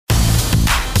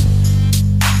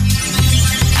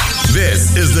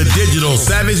This is the Digital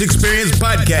Savage Experience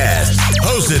Podcast,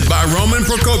 hosted by Roman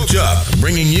Prokopchuk,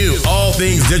 bringing you all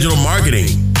things digital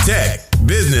marketing, tech,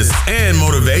 business, and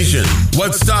motivation.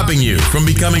 What's stopping you from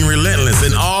becoming relentless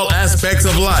in all aspects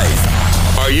of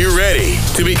life? Are you ready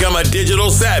to become a digital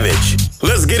savage?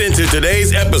 Let's get into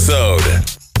today's episode.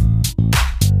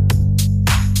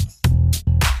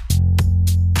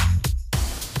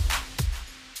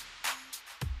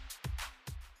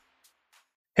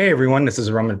 Hey everyone, this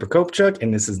is Roman Prokopchuk,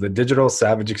 and this is the Digital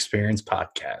Savage Experience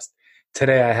Podcast.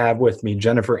 Today I have with me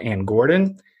Jennifer Ann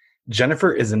Gordon.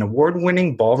 Jennifer is an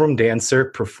award-winning ballroom dancer,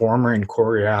 performer, and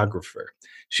choreographer.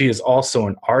 She is also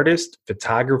an artist,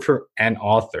 photographer, and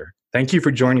author. Thank you for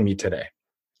joining me today.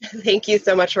 Thank you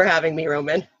so much for having me,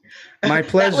 Roman. My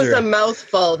pleasure. That was a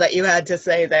mouthful that you had to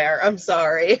say there. I'm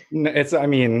sorry.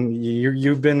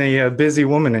 You've been a busy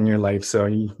woman in your life, so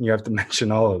you have to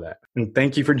mention all of that. And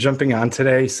thank you for jumping on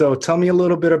today. So tell me a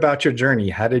little bit about your journey.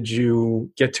 How did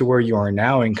you get to where you are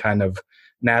now and kind of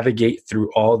navigate through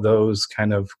all those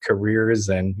kind of careers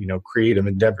and, creative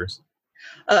endeavors?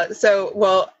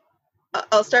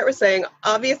 I'll start with saying,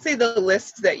 obviously the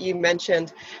list that you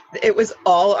mentioned, it was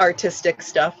all artistic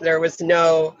stuff. There was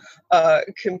no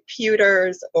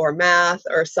computers or math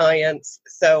or science.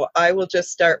 So I will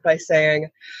just start by saying,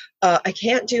 I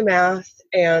can't do math,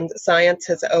 and science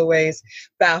has always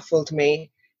baffled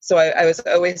me. So I was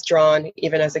always drawn,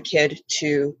 even as a kid,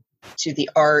 to the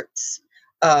arts,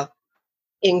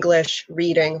 English,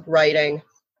 reading, writing.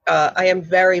 I am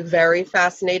very, very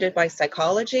fascinated by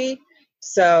psychology.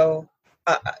 So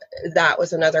that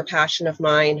was another passion of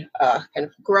mine, kind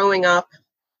of growing up.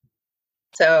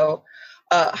 So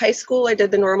high school, I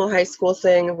did the normal high school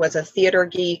thing, was a theater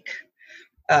geek,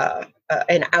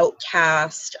 an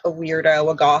outcast, a weirdo,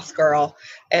 a goth girl.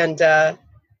 And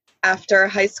after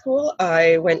high school,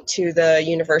 I went to the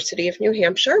University of New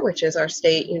Hampshire, which is our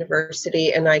state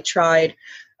university, and I tried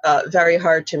very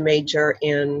hard to major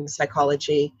in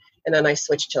psychology. And then I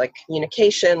switched to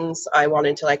communications. I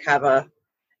wanted to have a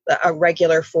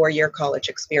regular 4-year college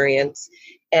experience.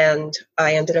 And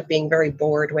I ended up being very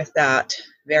bored with that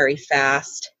very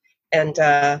fast, and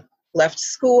left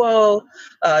school,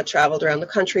 traveled around the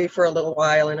country for a little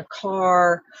while in a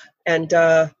car, and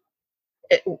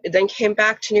then came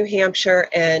back to New Hampshire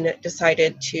and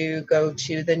decided to go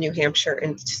to the New Hampshire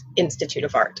Institute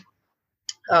of Art,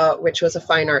 which was a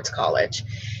fine arts college.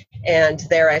 And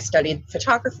there I studied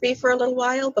photography for a little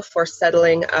while before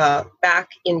settling back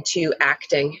into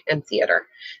acting and theater.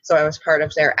 So I was part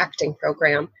of their acting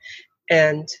program.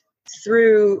 And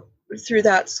through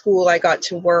that school, I got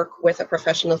to work with a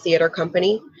professional theater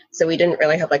company. So we didn't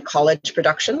really have college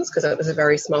productions because it was a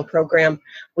very small program.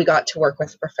 We got to work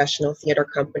with a professional theater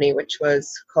company, which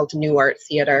was called New Art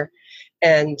Theater.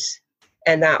 And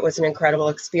that was an incredible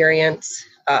experience.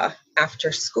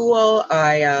 After school,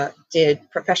 I did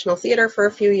professional theater for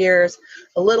a few years,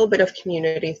 a little bit of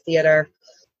community theater,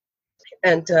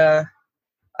 and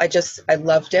I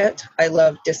loved it. I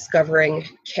loved discovering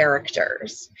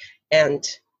characters and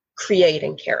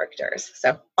creating characters.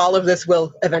 So all of this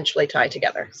will eventually tie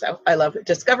together. So I love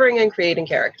discovering and creating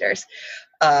characters.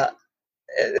 And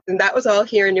that was all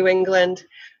here in New England.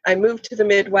 I moved to the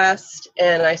Midwest,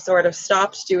 and I sort of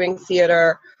stopped doing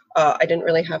theater. I didn't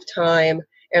really have time.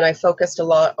 And I focused a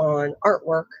lot on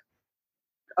artwork.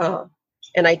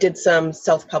 And I did some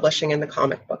self-publishing in the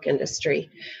comic book industry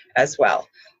as well.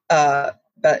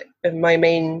 But my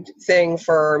main thing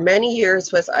for many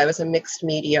years was I was a mixed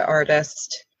media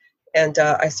artist. And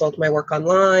I sold my work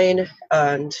online.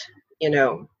 And,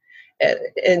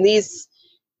 and these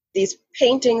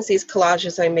paintings, these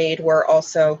collages I made were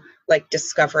also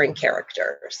discovering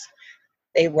characters.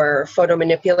 They were photo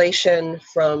manipulation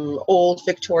from old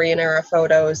Victorian era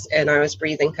photos, and I was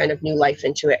breathing kind of new life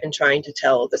into it and trying to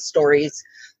tell the stories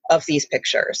of these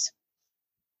pictures.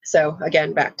 So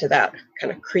again, back to that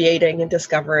kind of creating and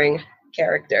discovering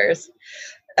characters.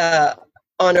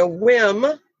 On a whim,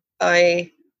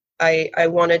 I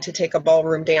wanted to take a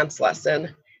ballroom dance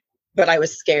lesson, but I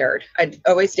was scared. I'd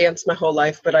always danced my whole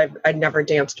life, but I'd never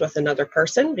danced with another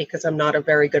person because I'm not a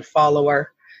very good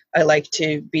follower. I like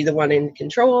to be the one in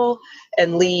control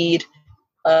and lead.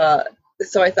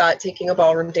 So I thought taking a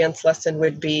ballroom dance lesson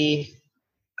would be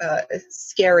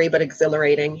scary but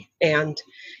exhilarating. And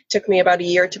it took me about a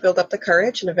year to build up the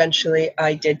courage. And eventually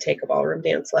I did take a ballroom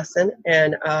dance lesson.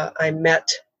 And I met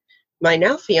my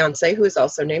now fiance, who is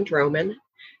also named Roman,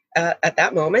 at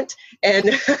that moment.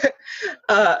 And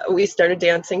we started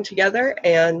dancing together.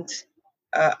 And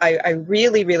I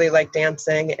really, really liked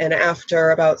dancing. And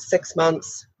after about 6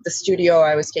 months, the studio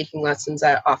I was taking lessons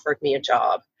at offered me a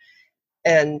job.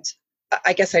 And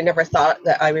I guess I never thought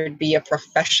that I would be a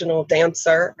professional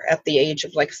dancer at the age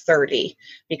of like 30,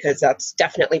 because that's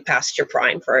definitely past your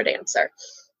prime for a dancer.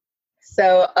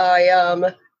 So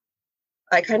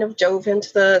I kind of dove into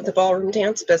the ballroom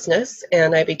dance business,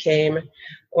 and I became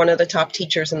one of the top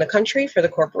teachers in the country for the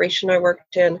corporation I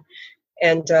worked in.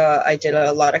 And I did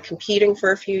a lot of competing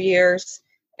for a few years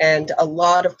and a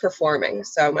lot of performing.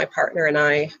 So my partner and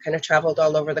I kind of traveled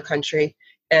all over the country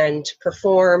and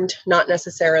performed, not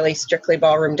necessarily strictly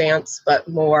ballroom dance, but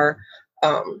more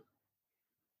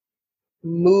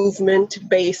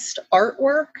movement-based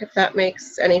artwork, if that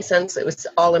makes any sense. It was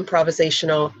all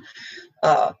improvisational,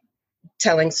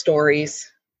 telling stories.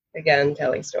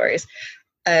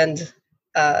 And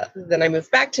then I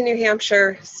moved back to New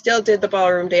Hampshire, still did the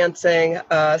ballroom dancing,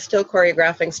 still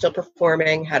choreographing, still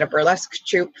performing, had a burlesque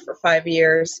troupe for 5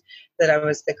 years that I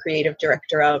was the creative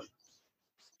director of.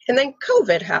 And then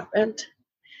COVID happened.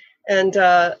 And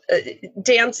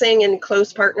dancing in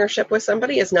close partnership with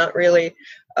somebody is not really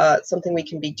something we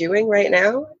can be doing right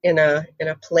now in a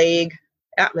plague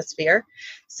atmosphere.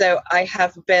 So I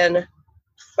have been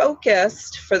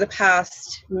focused for the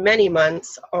past many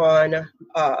months on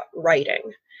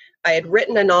writing. I had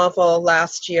written a novel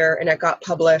last year and it got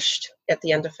published at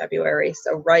the end of February.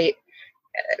 So right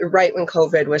when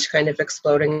COVID was kind of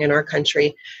exploding in our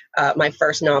country, my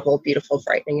first novel, Beautiful,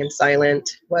 Frightening, and Silent,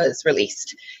 was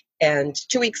released. And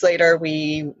 2 weeks later,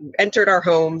 we entered our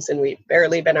homes and we've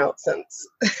barely been out since.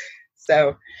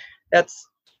 So that's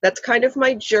kind of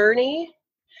my journey.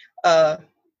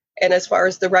 And as far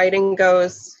as the writing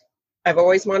goes, I've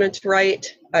always wanted to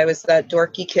write. I was that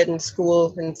dorky kid in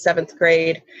school in 7th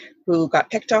grade who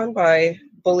got picked on by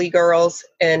bully girls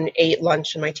and ate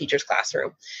lunch in my teacher's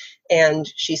classroom.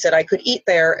 And she said I could eat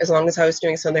there as long as I was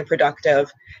doing something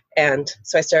productive. And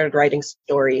so I started writing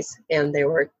stories, and they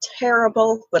were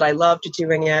terrible, but I loved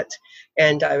doing it.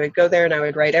 And I would go there and I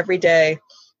would write every day.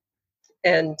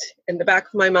 And in the back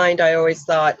of my mind, I always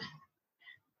thought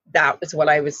that was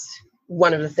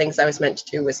one of the things I was meant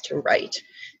to do, was to write,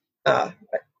 to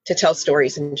tell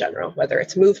stories in general, whether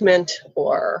it's movement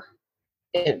or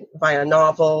via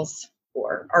novels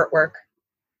or artwork.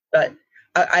 But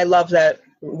I love that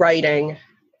writing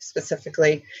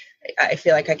specifically. I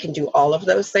feel like I can do all of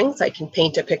those things. I can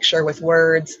paint a picture with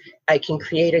words. I can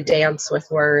create a dance with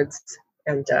words,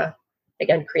 and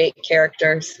again, create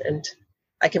characters. And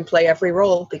I can play every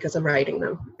role because I'm writing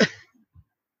them.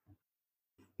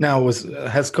 Now,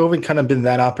 has COVID kind of been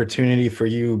that opportunity for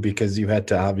you, because you had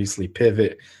to obviously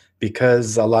pivot,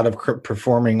 because a lot of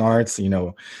performing arts,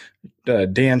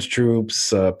 dance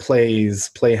troupes, plays,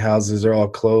 playhouses are all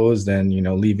closed and,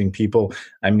 leaving people.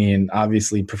 I mean,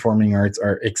 obviously performing arts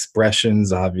are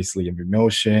expressions, obviously, of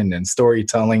emotion and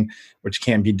storytelling, which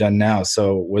can't be done now.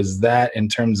 So was that, in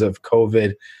terms of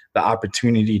COVID, the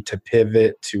opportunity to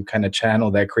pivot, to kind of channel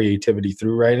that creativity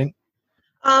through writing?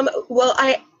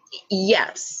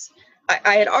 Yes.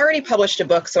 I had already published a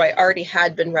book, so I already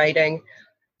had been writing.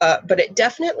 But it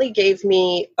definitely gave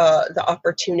me the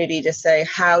opportunity to say,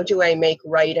 how do I make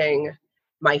writing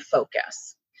my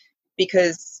focus?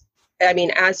 Because, I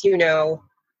mean, as you know,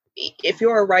 if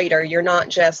you're a writer, you're not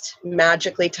just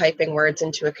magically typing words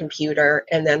into a computer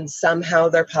and then somehow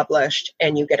they're published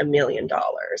and you get $1 million.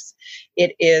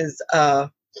 It is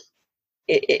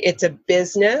it's a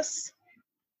business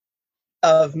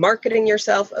of marketing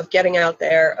yourself, of getting out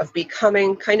there, of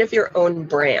becoming kind of your own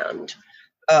brand.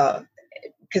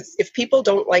 Because if people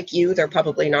don't like you, they're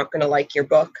probably not going to like your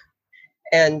book.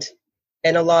 And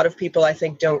a lot of people, I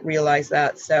think, don't realize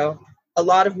that. So a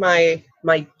lot of my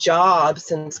job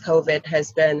since COVID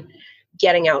has been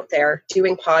getting out there,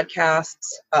 doing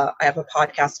podcasts. I have a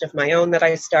podcast of my own that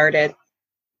I started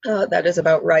that is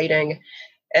about writing.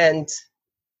 And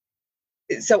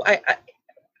so I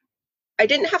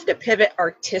didn't have to pivot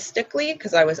artistically,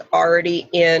 because I was already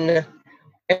in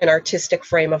an artistic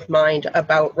frame of mind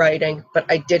about writing, but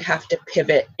I did have to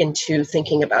pivot into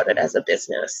thinking about it as a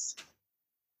business,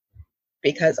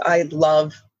 because I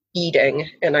love eating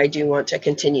and I do want to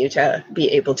continue to be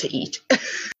able to eat.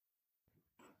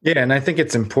 Yeah, and I think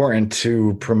it's important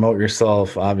to promote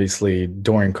yourself. Obviously,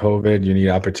 during COVID, you need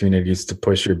opportunities to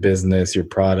push your business, your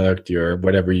product, your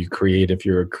whatever you create if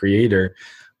you're a creator.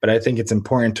 But I think it's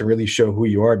important to really show who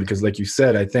you are, because like you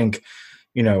said, I think,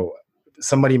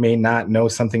 somebody may not know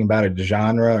something about a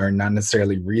genre or not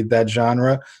necessarily read that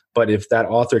genre, but if that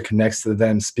author connects to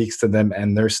them, speaks to them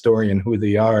and their story and who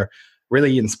they are,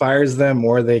 really inspires them,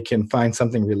 or they can find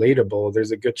something relatable, there's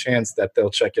a good chance that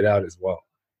they'll check it out as well.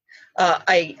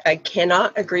 I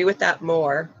cannot agree with that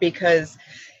more, because,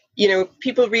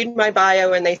 people read my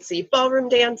bio and they see ballroom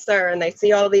dancer and they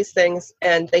see all these things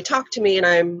and they talk to me and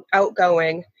I'm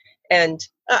outgoing and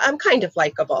I'm kind of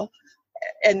likable.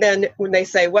 And then when they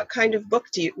say, what kind of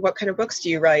books do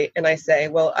you write? And I say,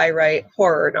 well, I write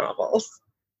horror novels.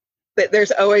 But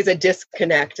there's always a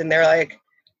disconnect and they're like,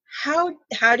 how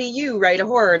do you write a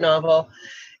horror novel?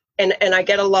 And I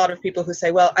get a lot of people who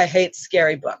say, well, I hate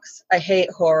scary books. I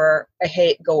hate horror. I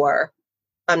hate gore.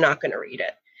 I'm not going to read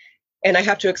it. And I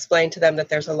have to explain to them that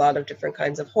there's a lot of different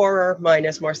kinds of horror. Mine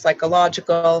is more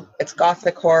psychological. It's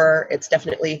gothic horror. It's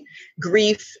definitely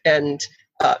grief and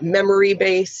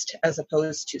memory-based as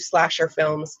opposed to slasher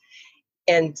films.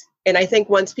 And I think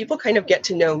once people kind of get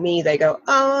to know me, they go,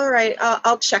 oh, all right,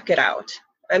 I'll check it out.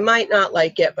 I might not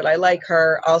like it, but I like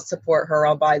her. I'll support her.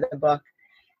 I'll buy the book.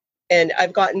 And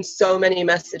I've gotten so many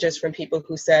messages from people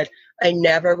who said, I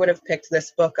never would have picked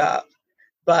this book up,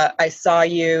 but I saw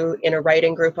you in a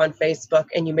writing group on Facebook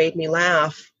and you made me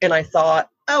laugh. And I thought,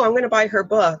 oh, I'm going to buy her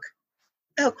book.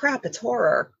 Oh, crap, it's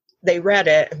horror. They read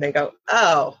it and they go,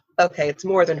 oh, okay, it's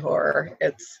more than horror.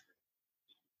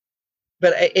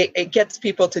 But it gets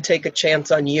people to take a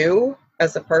chance on you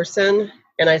as a person.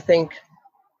 And I think,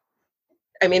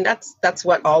 that's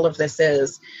what all of this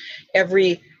is.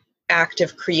 Every act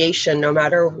of creation, no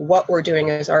matter what we're doing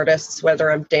as artists, whether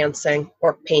I'm dancing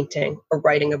or painting or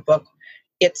writing a book,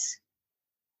 it's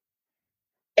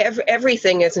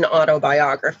everything is an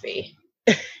autobiography.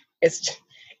 It's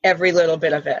every little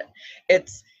bit of it.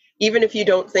 It's, even if you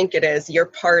don't think it is, you're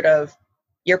part of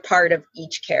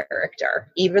each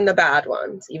character, even the bad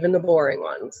ones, even the boring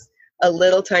ones. A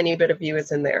little tiny bit of you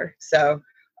is in there. So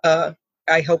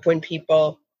I hope when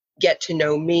people get to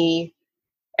know me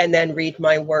and then read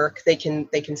my work, they can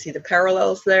see the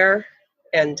parallels there.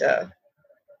 And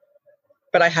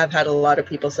but I have had a lot of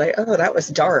people say, oh, that was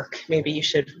dark. Maybe you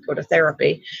should go to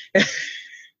therapy.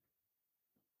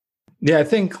 Yeah, I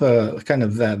think kind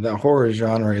of the horror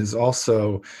genre is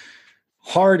also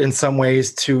hard in some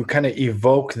ways to kind of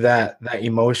evoke that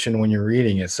emotion when you're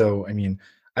reading it. So,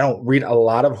 I don't read a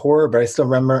lot of horror, but I still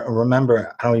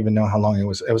remember, I don't even know how long it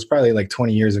was. It was probably like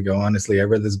 20 years ago, honestly. I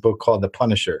read this book called The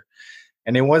Punisher.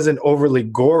 And it wasn't overly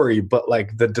gory, but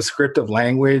like the descriptive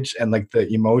language and like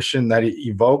the emotion that it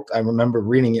evoked. I remember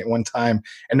reading it one time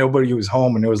and nobody was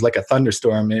home and it was like a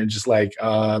thunderstorm. And it was just like,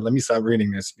 let me stop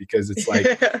reading this because it's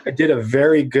like, I did a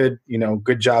very good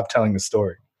job telling the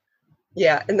story.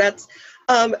 Yeah. And that's,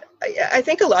 I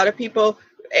think a lot of people,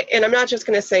 and I'm not just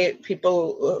going to say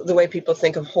people, the way people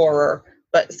think of horror,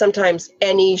 but sometimes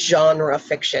any genre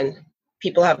fiction,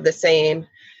 people have the same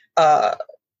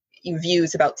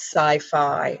views about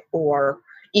sci-fi or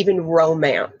even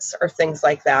romance or things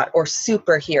like that, or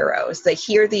superheroes. They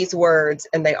hear these words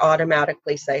and they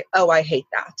automatically say, oh, I hate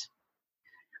that.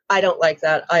 I don't like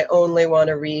that. I only want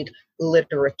to read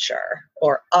literature,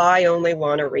 or I only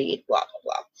want to read blah, blah,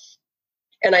 blah.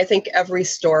 And I think every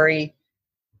story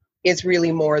is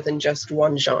really more than just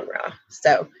one genre.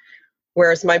 So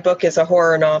whereas my book is a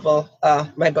horror novel,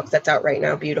 my book that's out right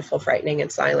now, Beautiful, Frightening,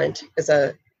 and Silent, is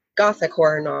a Gothic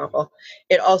horror novel.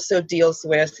 It also deals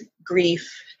with grief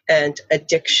and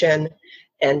addiction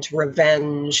and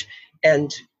revenge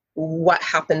and what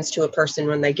happens to a person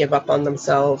when they give up on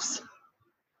themselves.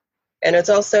 And it's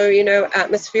also,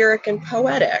 atmospheric and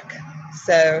poetic.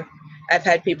 So I've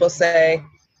had people say,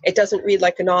 it doesn't read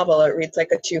like a novel, it reads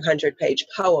like a 200-page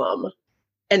poem.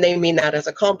 And they mean that as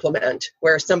a compliment,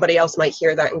 where somebody else might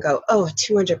hear that and go, oh, a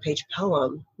 200-page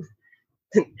poem.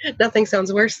 Nothing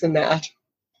sounds worse than that.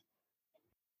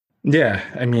 Yeah,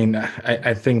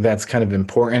 I think that's kind of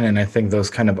important, and I think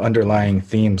those kind of underlying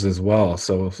themes as well.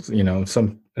 So,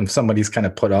 if somebody's kind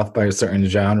of put off by a certain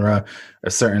genre,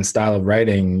 a certain style of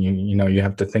writing, you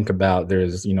have to think about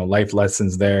there's, life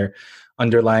lessons there,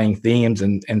 underlying themes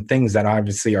and things that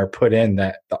obviously are put in,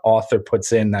 that the author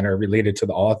puts in, that are related to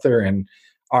the author and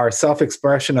are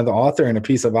self-expression of the author, and a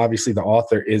piece of obviously the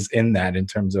author is in that in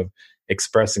terms of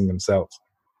expressing themselves.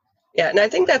 Yeah, and I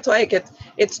think that's why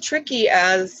it's tricky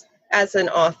as an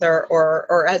author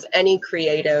or as any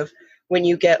creative when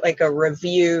you get like a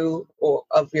review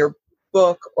of your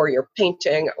book or your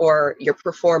painting or your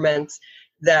performance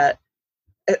that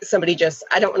somebody just,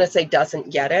 I don't want to say doesn't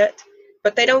get it,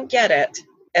 but they don't get it.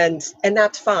 And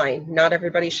that's fine. Not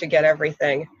everybody should get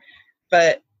everything.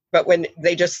 But when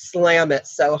they just slam it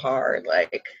so hard,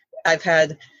 like I've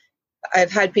had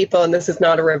people, and this is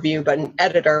not a review, but an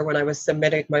editor, when I was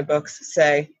submitting my books,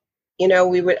 say,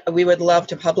 we would love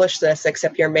to publish this,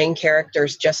 except your main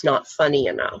character's just not funny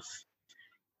enough.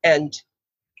 And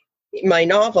my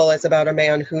novel is about a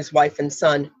man whose wife and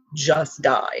son just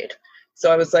died.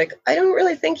 So I was like, I don't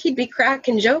really think he'd be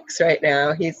cracking jokes right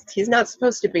now. He's not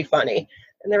supposed to be funny.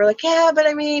 And they were like, yeah, but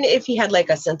I mean, if he had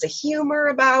like a sense of humor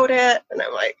about it. And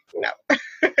I'm like, no.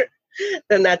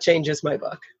 Then that changes my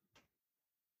book.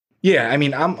 Yeah, I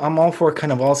mean, I'm all for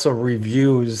kind of also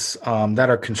reviews that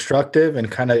are constructive, and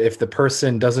kind of if the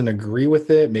person doesn't agree with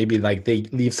it, maybe like they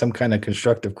leave some kind of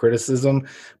constructive criticism.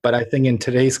 But I think in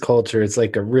today's culture, it's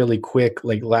like a really quick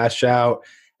like lash out.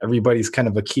 Everybody's kind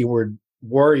of a keyword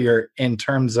warrior in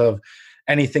terms of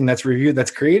anything that's reviewed that's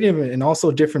creative, and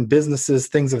also different businesses,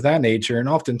 things of that nature. And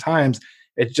oftentimes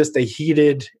it's just a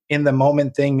heated in the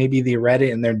moment thing. Maybe they read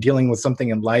it and they're dealing with something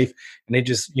in life and they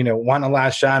just, want to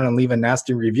lash out and leave a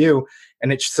nasty review,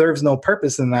 and it serves no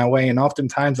purpose in that way. And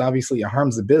oftentimes, obviously, it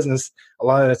harms the business. A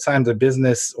lot of the time the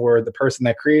business or the person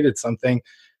that created something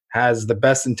has the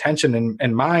best intention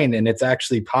in mind, and it's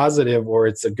actually positive, or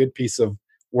it's a good piece of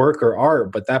work or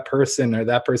art, but that person or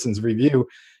that person's review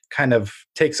kind of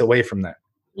takes away from that.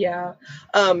 Yeah.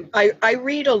 I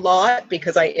read a lot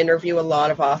because I interview a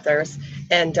lot of authors,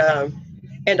 and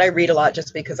I read a lot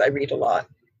just because I read a lot,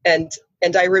 and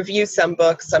I review some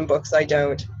books I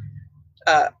don't.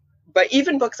 But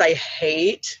even books I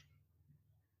hate,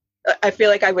 I feel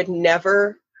like I would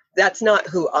never, that's not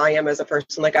who I am as a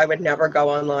person. Like I would never go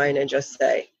online and just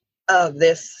say, oh,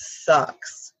 this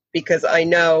sucks, because I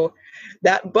know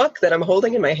that book that I'm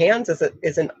holding in my hands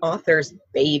is an author's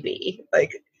baby.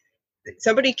 Like,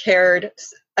 somebody cared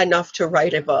enough to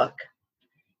write a book.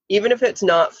 Even if it's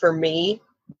not for me,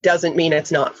 doesn't mean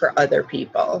it's not for other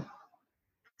people.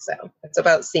 So it's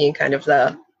about seeing kind of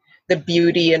the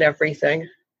beauty in everything.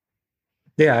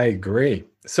 Yeah, I agree.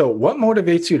 So what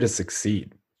motivates you to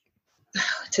succeed?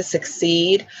 To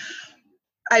succeed?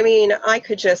 I mean, I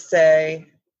could just say,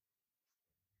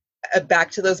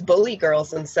 back to those bully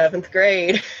girls in 7th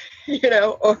grade,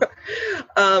 or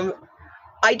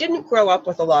I didn't grow up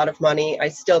with a lot of money. I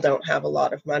still don't have a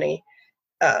lot of money.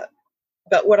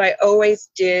 But what I always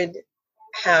did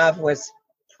have was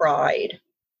pride,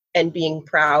 and being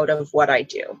proud of what I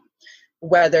do,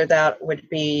 whether that would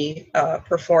be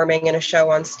performing in a show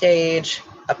on stage,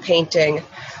 a painting.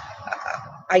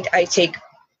 I take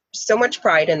so much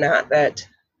pride in that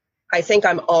I think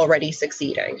I'm already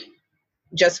succeeding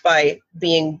just by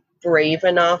being brave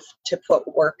enough to put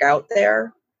work out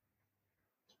there.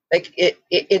 Like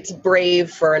it's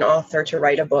brave for an author to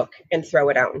write a book and throw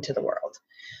it out into the world.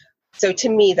 So to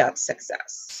me, that's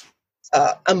success,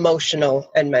 emotional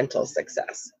and mental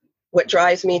success. What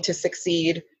drives me to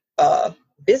succeed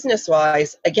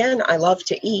business-wise, again, I love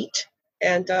to eat,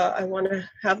 and I want to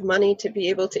have money to be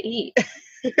able to eat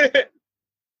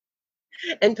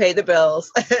and pay the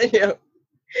bills,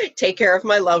 take care of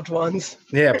my loved ones.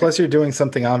 Yeah. Plus you're doing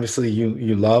something obviously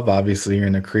you love. Obviously you're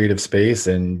in a creative space,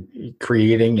 and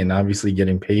creating and obviously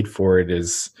getting paid for it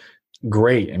is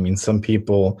great. I mean, some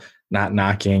people, not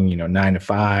knocking, 9 to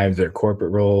 5, their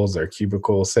corporate roles, their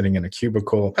cubicle, sitting in a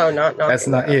cubicle. Oh, not that's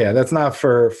not, yeah, that's not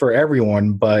for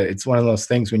everyone, but it's one of those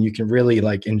things when you can really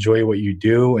like enjoy what you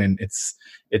do, and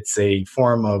it's a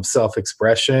form of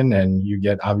self-expression, and you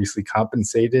get obviously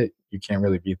compensated. You can't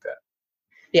really beat that.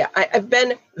 Yeah, I've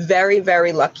been very,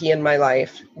 very lucky in my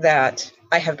life that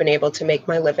I have been able to make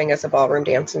my living as a ballroom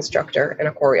dance instructor and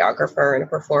a choreographer and a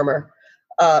performer,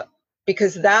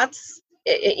 because that's,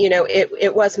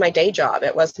 it was my day job.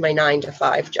 It was my 9 to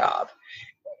 5 job.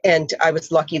 And I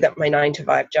was lucky that my 9 to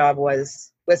 5 job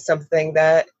was something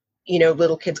that,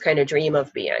 little kids kind of dream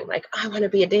of being. Like, I want to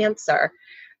be a dancer.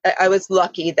 I was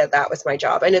lucky that was my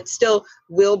job. And it still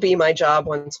will be my job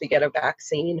once we get a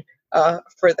vaccine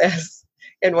for this.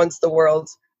 And once the world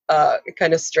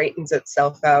kind of straightens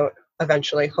itself out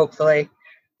eventually, hopefully.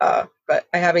 But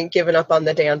I haven't given up on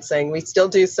the dancing. We still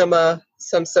do some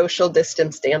social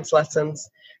distance dance lessons,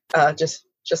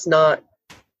 just not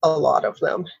a lot of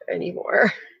them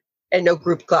anymore, and no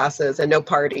group classes and no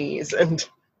parties. And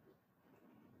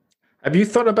have you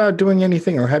thought about doing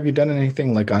anything, or have you done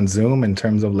anything like on Zoom in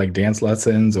terms of like dance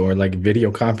lessons or like video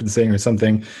conferencing or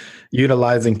something,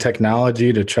 utilizing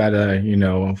technology to try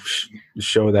to,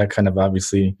 show that kind of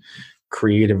obviously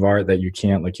creative art that you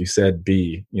can't, like you said,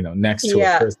 be, next to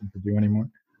a person to do anymore?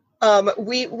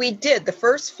 We did the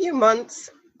first few months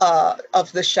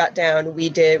of the shutdown. We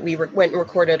went and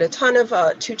recorded a ton of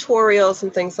tutorials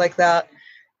and things like that.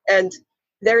 And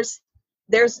there's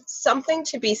something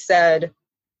to be said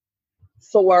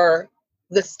for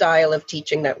the style of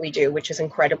teaching that we do, which is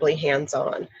incredibly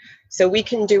hands-on. So we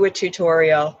can do a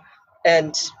tutorial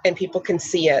and people can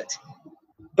see it,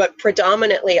 but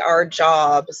predominantly our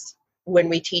jobs when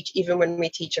we teach, even when we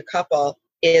teach a couple,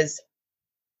 is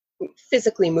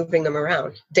physically moving them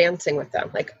around, dancing with them.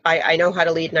 Like I know how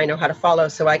to lead and I know how to follow,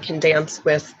 so I can dance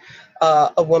with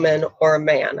a woman or a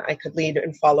man. I could lead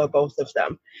and follow both of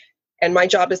them. And my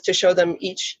job is to show them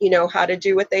each, how to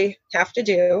do what they have to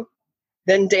do,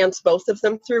 then dance both of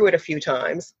them through it a few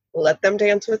times, let them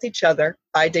dance with each other.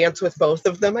 I dance with both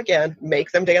of them again,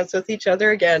 make them dance with each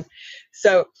other again.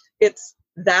 So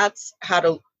that's how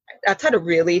to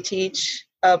really teach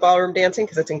ballroom dancing,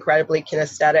 because it's incredibly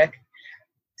kinesthetic.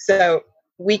 So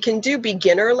we can do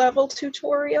beginner level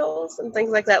tutorials and things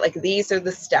like that. Like, these are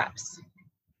the steps.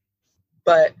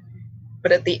 But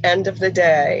at the end of the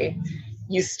day,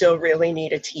 you still really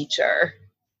need a teacher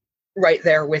right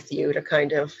there with you to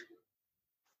kind of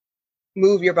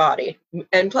move your body.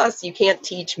 And plus, you can't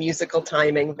teach musical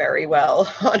timing very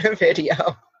well on a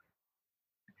video.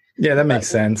 Yeah, that makes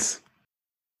sense.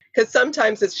 Because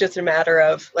sometimes it's just a matter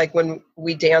of, like, when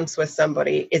we dance with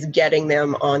somebody, is getting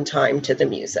them on time to the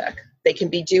music. They can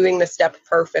be doing the step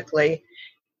perfectly,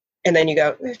 and then you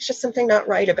go, there's just something not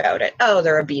right about it. Oh,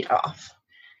 they're a beat off.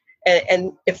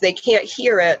 And if they can't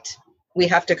hear it, we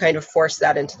have to kind of force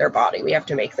that into their body. We have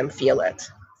to make them feel it.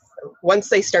 So once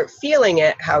they start feeling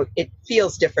it, how it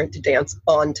feels different to dance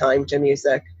on time to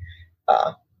music,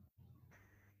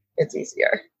 it's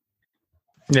easier.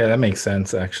 Yeah, that makes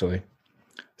sense, actually.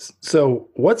 So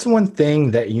what's one thing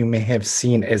that you may have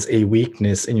seen as a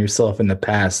weakness in yourself in the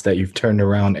past that you've turned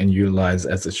around and utilized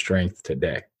as a strength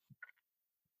today?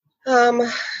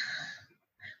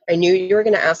 I knew you were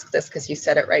going to ask this because you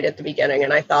said it right at the beginning.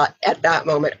 And I thought at that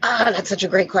moment, that's such a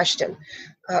great question.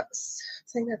 I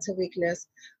think that's a weakness.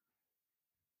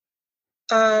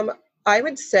 I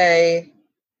would say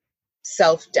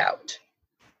self-doubt.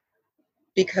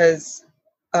 Because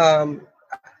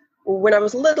when I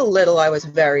was little, I was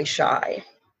very shy.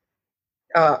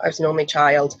 I was an only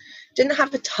child. Didn't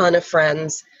have a ton of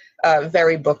friends,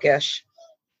 very bookish.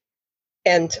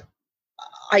 And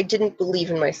I didn't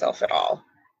believe in myself at all.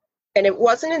 And it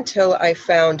wasn't until I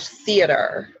found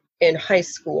theater in high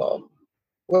school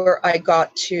where I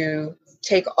got to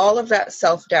take all of that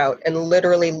self-doubt and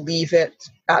literally leave it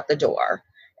at the door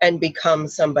and become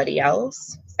somebody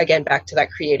else. Again, back to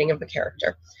that creating of the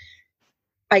character.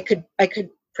 I could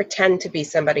pretend to be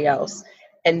somebody else.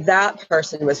 And that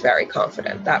person was very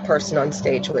confident. That person on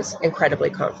stage was incredibly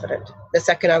confident. The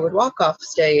second I would walk off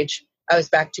stage, I was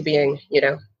back to being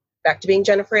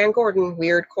Jennifer Ann Gordon,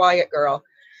 weird, quiet girl.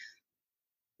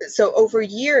 So over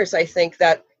years, I think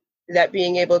that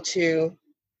being able to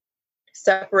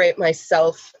separate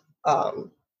myself, the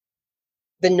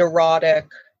neurotic,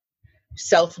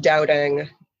 self-doubting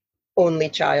only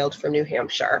child from New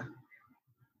Hampshire,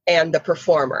 and the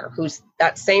performer who's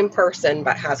that same person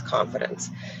but has confidence.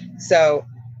 So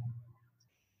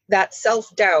that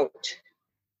self-doubt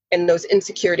and those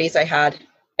insecurities I had,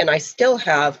 and I still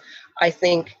have, I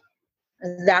think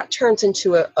that turns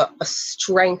into a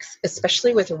strength,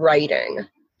 especially with writing,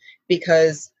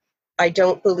 because I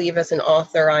don't believe as an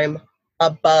author I'm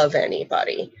above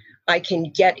anybody. I like to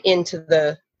get into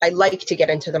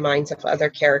the minds of other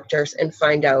characters and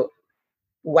find out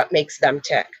what makes them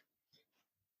tick.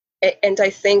 And I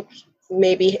think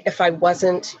maybe if I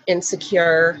wasn't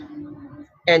insecure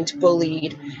and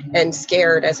bullied and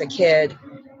scared as a kid,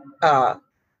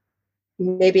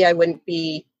 maybe I wouldn't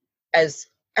be as,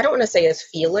 I don't want to say as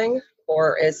feeling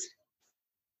or as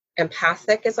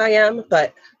empathic as I am,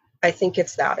 but I think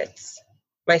it's that.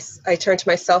 I turn to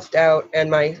my self-doubt and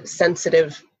my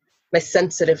sensitive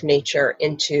nature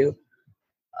into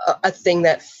a thing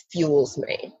that fuels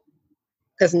me.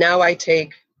 Because now I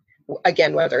take,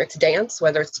 again, whether it's dance,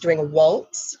 whether it's doing a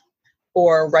waltz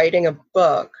or writing a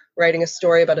book, writing a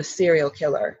story about a serial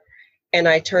killer, and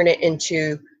I turn it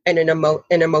into an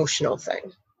emotional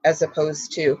thing, as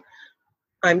opposed to,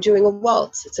 I'm doing a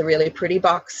waltz. It's a really pretty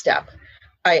box step.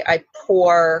 I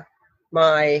pour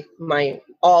my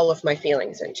all of my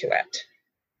feelings into it,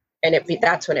 and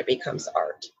that's when it becomes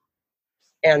art.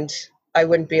 And I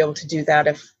wouldn't be able to do that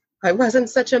if I wasn't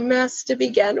such a mess to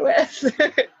begin with.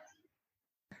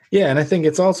 Yeah, and I think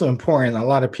it's also important. A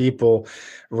lot of people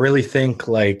really think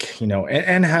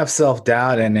and have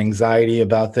self-doubt and anxiety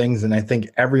about things. And I think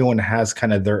everyone has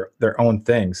kind of their own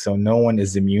thing. So no one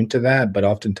is immune to that. But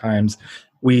oftentimes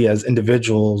we as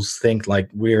individuals think like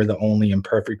we're the only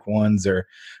imperfect ones, or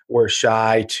we're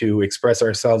shy to express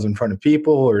ourselves in front of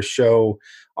people or show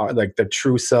the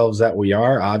true selves that we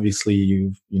are. Obviously,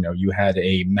 you had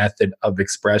a method of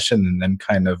expression and then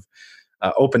kind of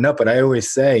open up. But I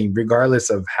always say, regardless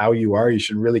of how you are, you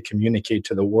should really communicate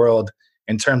to the world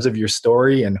in terms of your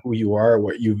story and who you are,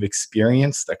 what you've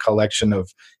experienced, a collection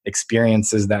of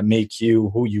experiences that make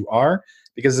you who you are,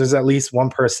 because there's at least one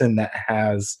person that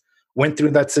went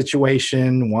through that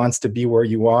situation, wants to be where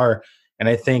you are. And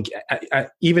I think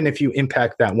even if you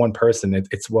impact that one person,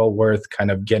 it's well worth kind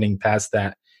of getting past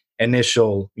that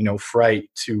initial, fright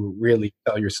to really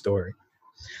tell your story.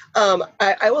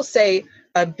 I will say,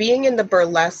 being in the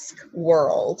burlesque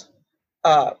world,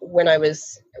 when I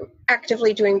was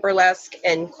actively doing burlesque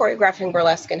and choreographing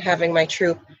burlesque and having my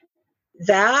troupe,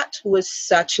 that was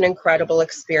such an incredible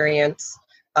experience,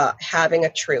 having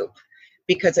a troupe,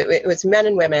 because it was men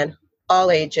and women,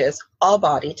 all ages, all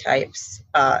body types.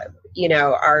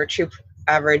 Our troupe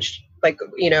averaged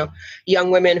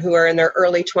young women who are in their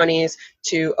early 20s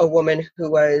to a woman who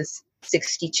was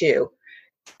 62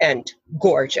 and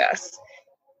gorgeous.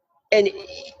 And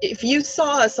if you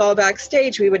saw us all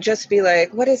backstage, we would just be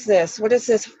like, what is this? What is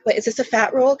this? Is this a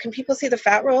fat roll? Can people see the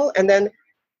fat roll? And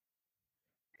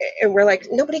we're like,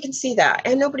 nobody can see that.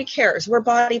 And nobody cares. We're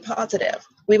body positive.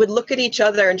 We would look at each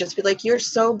other and just be like, you're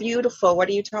so beautiful. What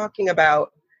are you talking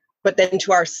about? But then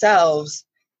to ourselves,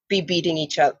 be beating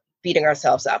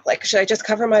ourselves up. Like, should I just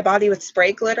cover my body with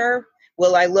spray glitter?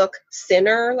 Will I look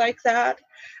thinner like that?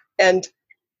 And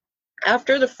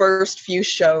after the first few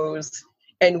shows,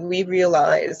 and we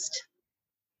realized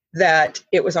that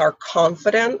it was our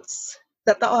confidence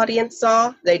that the audience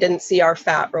saw. They didn't see our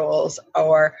fat rolls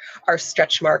or our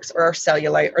stretch marks or our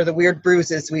cellulite or the weird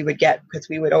bruises we would get because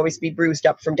we would always be bruised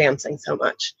up from dancing so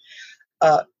much.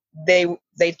 They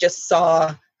just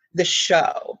saw the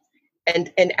show.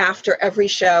 And after every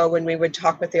show, when we would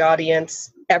talk with the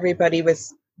audience, everybody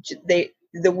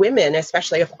the women,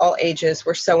 especially of all ages,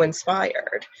 were so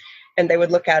inspired. And they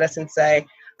would look at us and say,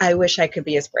 I wish I could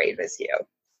be as brave as you.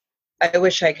 I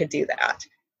wish I could do that.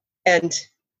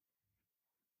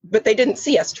 But they didn't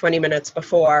see us 20 minutes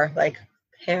before, like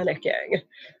panicking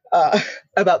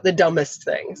about the dumbest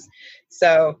things.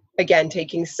 So again,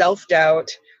 taking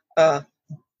self-doubt,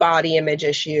 body image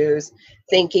issues,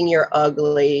 thinking you're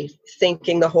ugly,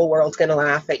 thinking the whole world's going to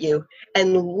laugh at you,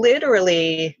 and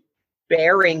literally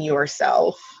burying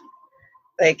yourself,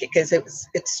 like, because it's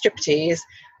striptease,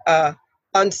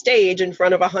 on stage in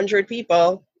front of 100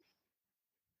 people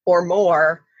or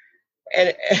more.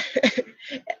 And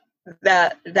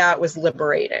that was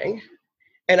liberating.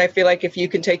 And I feel like if you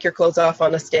can take your clothes off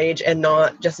on a stage and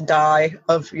not just die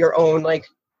of your own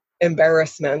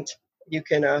embarrassment, you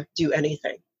can do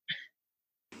anything.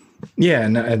 Yeah,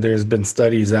 and there's been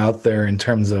studies out there in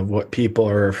terms of what people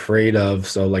are afraid of.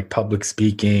 So like public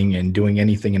speaking and doing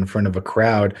anything in front of a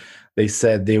crowd, they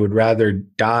said they would rather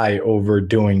die over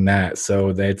doing that. So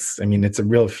it's a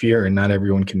real fear and not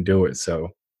everyone can do it. So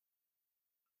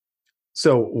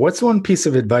what's one piece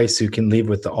of advice you can leave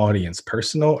with the audience,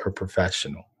 personal or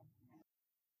professional?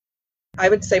 I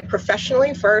would say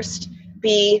professionally first,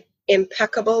 be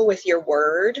impeccable with your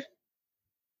word.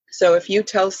 So if you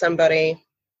tell somebody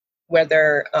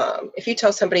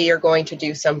you're going to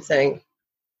do something,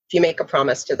 if you make a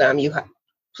promise to them,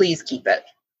 please keep it.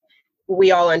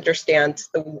 We all understand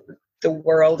the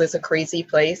world is a crazy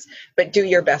place, but do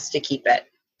your best to keep it.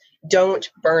 Don't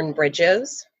burn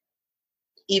bridges,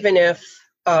 even if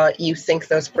you think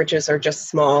those bridges are just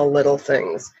small little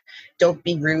things. Don't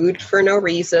be rude for no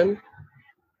reason.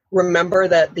 Remember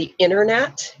that the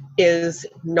internet is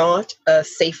not a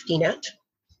safety net.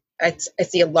 I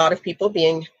see a lot of people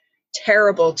being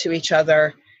terrible to each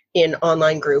other in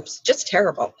online groups, just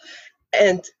terrible.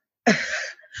 And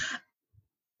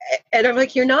I'm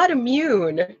like, you're not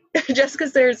immune just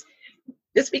because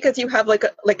you have like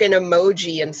an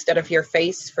emoji instead of your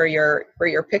face for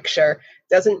your picture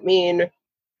doesn't mean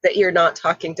that you're not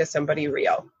talking to somebody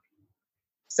real.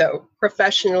 So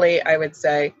professionally, I would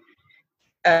say,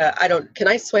 can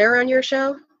I swear on your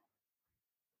show?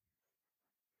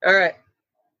 All right.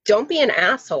 Don't be an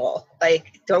asshole.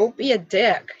 Like, don't be a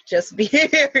dick. Just be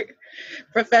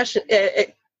professional.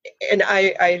 And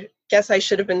I guess I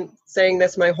should have been saying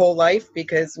this my whole life,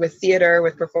 because with theater,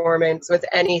 with performance, with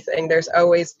anything, there's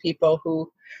always people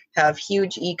who have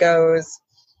huge egos,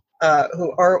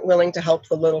 who aren't willing to help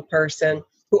the little person,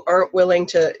 who aren't willing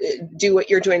to do what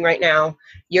you're doing right now.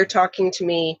 You're talking to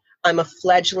me. I'm a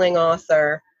fledgling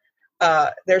author.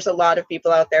 There's a lot of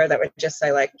people out there that would just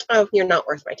say like, oh, you're not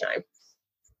worth my time.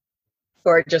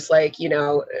 Or just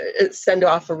send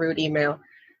off a rude email.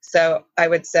 So I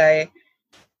would say,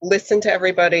 listen to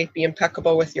everybody, be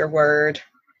impeccable with your word.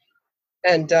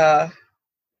 And I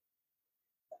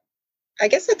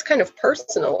guess it's kind of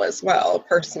personal as well.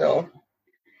 Personal.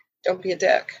 Don't be a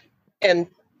dick. And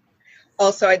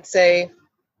also I'd say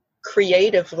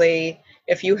creatively,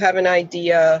 if you have an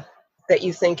idea that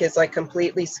you think is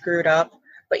completely screwed up,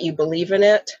 but you believe in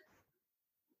it,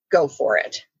 go for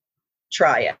it.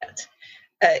 try it.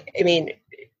 I mean,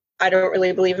 I don't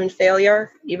really believe in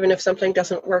failure. Even if something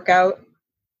doesn't work out,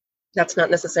 that's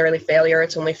not necessarily failure.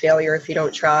 It's only failure if you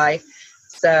don't try.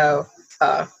 So,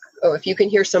 if you can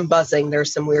hear some buzzing,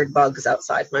 there's some weird bugs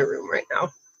outside my room right now.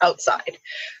 Outside.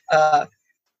 I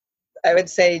would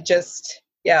say just,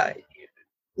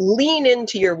 lean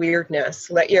into your weirdness.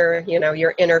 Let your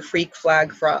inner freak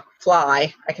flag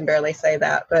fly. I can barely say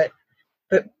that, but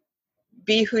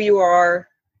be who you are.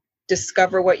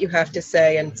 Discover what you have to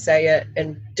say and say it,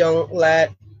 and don't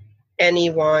let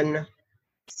anyone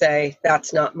say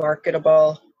that's not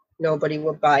marketable. Nobody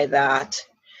will buy that.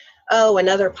 Oh,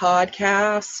 another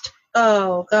podcast.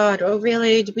 Oh God. Oh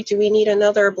really? Do we need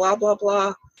another blah blah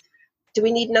blah? Do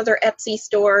we need another Etsy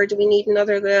store? Do we need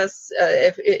another this?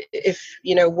 If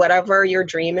whatever your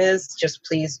dream is, just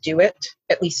please do it.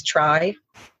 At least try.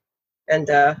 And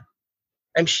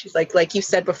I'm like you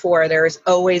said before, there is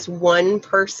always one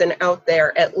person out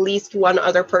there, at least one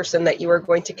other person that you are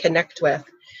going to connect with.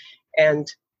 And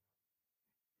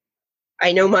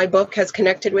I know my book has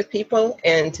connected with people,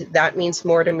 and that means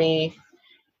more to me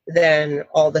than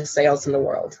all the sales in the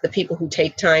world. The people who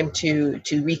take time to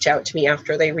reach out to me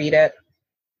after they read it,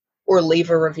 or leave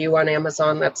a review on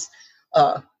Amazon that's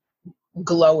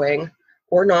glowing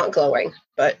or not glowing,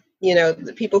 but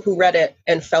the people who read it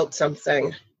and felt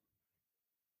something,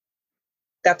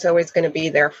 that's always going to be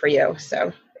there for you.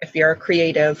 So if you're a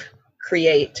creative,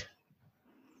 create.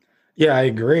 Yeah, I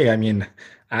agree. I mean,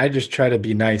 I just try to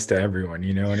be nice to everyone.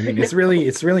 You know what I mean? It's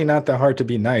really not that hard to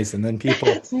be nice. And then people,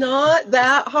 it's not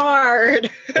that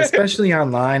hard, especially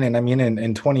online. And I mean,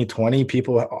 in 2020,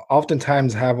 people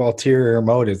oftentimes have ulterior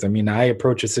motives. I mean, I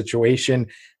approach a situation.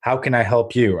 How can I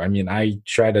help you? I mean, I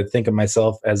try to think of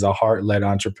myself as a heart-led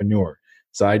entrepreneur.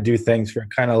 So I do things for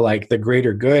kind of like the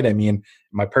greater good. I mean,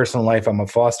 my personal life, I'm a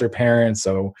foster parent.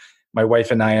 So my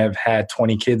wife and I have had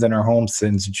 20 kids in our home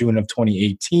since June of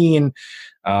 2018.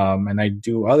 And I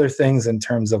do other things in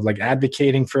terms of like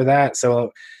advocating for that.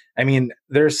 So, I mean,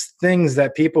 there's things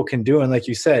that people can do. And like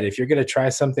you said, if you're going to try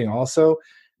something also,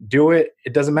 do it.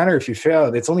 It doesn't matter if you fail.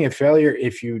 It's only a failure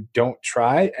if you don't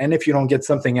try and if you don't get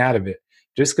something out of it.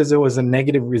 Just because it was a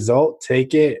negative result,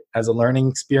 take it as a learning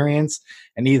experience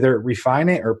and either refine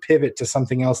it or pivot to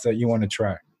something else that you want to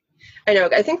try. I know.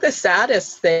 I think the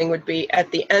saddest thing would be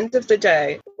at the end of the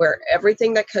day, where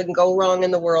everything that can go wrong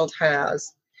in the world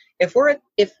has, if we're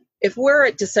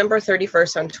at December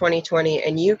 31st on 2020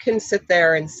 and you can sit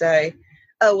there and say,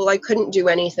 oh, well, I couldn't do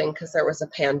anything because there was a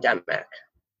pandemic,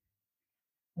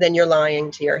 then you're lying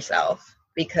to yourself,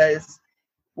 because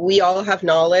we all have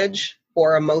knowledge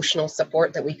or emotional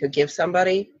support that we could give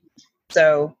somebody.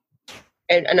 So,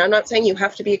 and I'm not saying you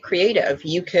have to be creative.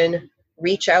 You can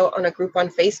reach out on a group on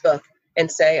Facebook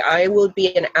and say, I will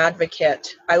be an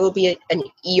advocate. I will be an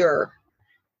ear.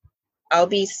 I'll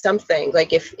be something.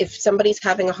 Like if somebody's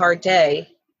having a hard day,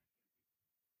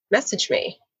 message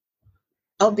me.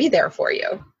 I'll be there for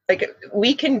you. Like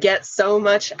we can get so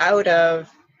much out of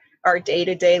our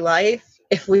day-to-day life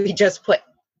if we just put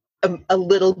a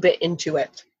little bit into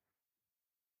it.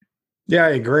 Yeah,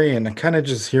 I agree. And kind of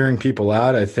just hearing people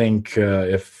out, I think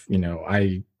if,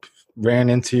 I ran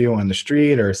into you on the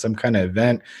street or some kind of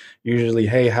event, usually,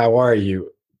 hey, how are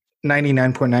you?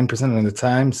 99.9% of the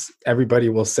times, everybody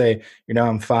will say,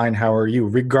 I'm fine. How are you?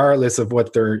 Regardless of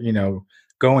what they're,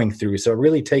 going through. So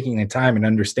really taking the time and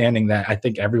understanding that I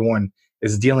think everyone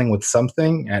is dealing with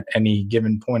something at any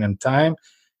given point in time,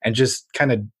 and just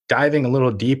kind of diving a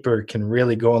little deeper can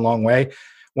really go a long way.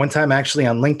 One time actually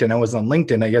on LinkedIn, I was on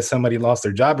LinkedIn, I guess somebody lost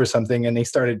their job or something, and they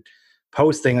started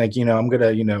posting like, I'm going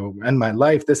to, end my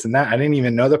life, this and that. I didn't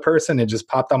even know the person. It just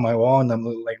popped on my wall, and I'm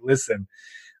like, listen,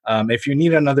 if you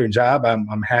need another job,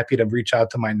 I'm happy to reach out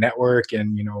to my network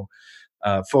and,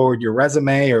 forward your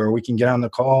resume, or we can get on the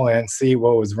call and see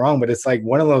what was wrong. But it's like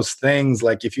one of those things,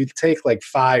 like if you take like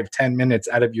 5-10 minutes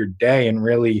out of your day and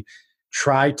really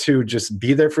try to just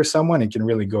be there for someone, it can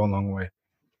really go a long way.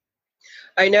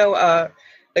 I know,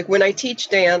 like when I teach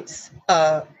dance,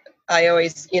 I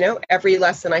always, every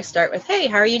lesson I start with, hey,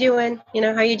 how are you doing?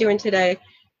 How are you doing today?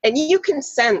 And you can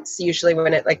sense usually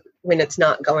when it's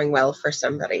not going well for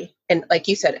somebody. And like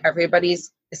you said,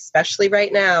 everybody's, especially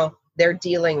right now, they're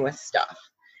dealing with stuff.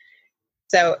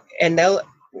 So, and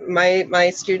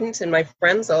my students and my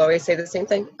friends, they'll always say the same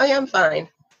thing. Oh yeah, I'm fine.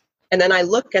 And then I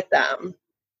look at them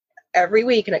every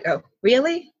week and I go,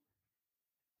 really?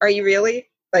 Are you really?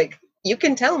 Like, you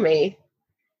can tell me.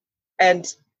 And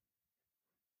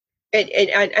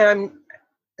I'm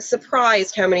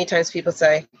surprised how many times people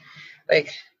say,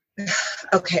 like,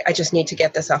 okay, I just need to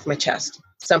get this off my chest.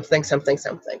 Something.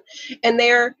 And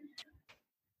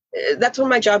that's when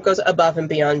my job goes above and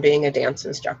beyond being a dance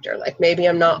instructor. Like maybe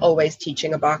I'm not always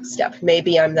teaching a box step.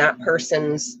 Maybe I'm that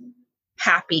person's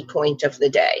happy point of the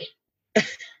day.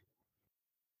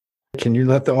 Can you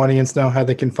let the audience know how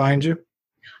they can find you?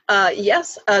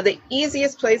 Yes. The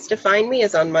easiest place to find me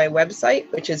is on my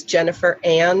website, which is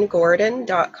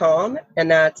JenniferAnnGordon.com. And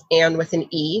that's Ann with an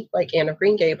E, like Anne of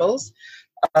Green Gables.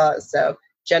 So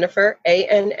Jennifer,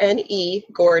 ANNE,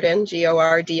 Gordon,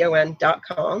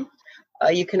 GORDON.com.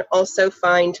 You can also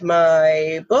find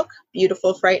my book,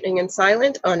 Beautiful, Frightening, and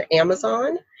Silent, on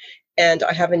Amazon. And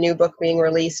I have a new book being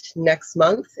released next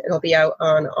month. It'll be out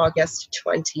on August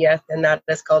 20th, and that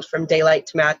is called From Daylight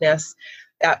to Madness.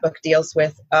 That book deals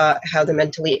with how the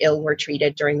mentally ill were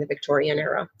treated during the Victorian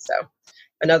era. So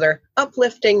another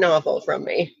uplifting novel from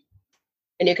me.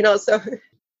 And you can also,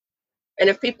 and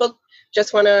if people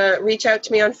just want to reach out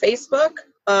to me on Facebook,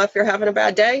 if you're having a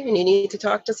bad day and you need to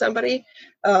talk to somebody,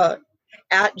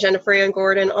 at Jennifer Ann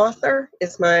Gordon Author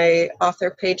is my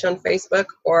author page on Facebook,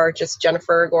 or just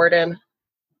Jennifer Gordon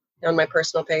on my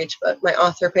personal page, but my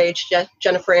author page,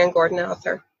 Jennifer Ann Gordon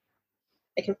Author.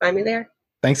 They can find me there.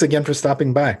 Thanks again for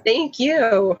stopping by. Thank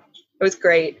you. It was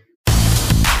great.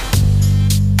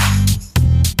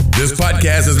 This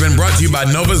podcast has been brought to you by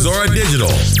Nova Zora Digital.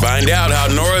 Find out how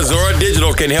Nova Zora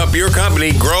Digital can help your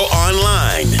company grow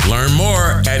online. Learn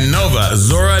more at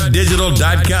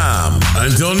novazoradigital.com.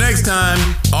 Until next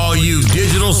time, all you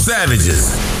digital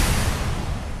savages.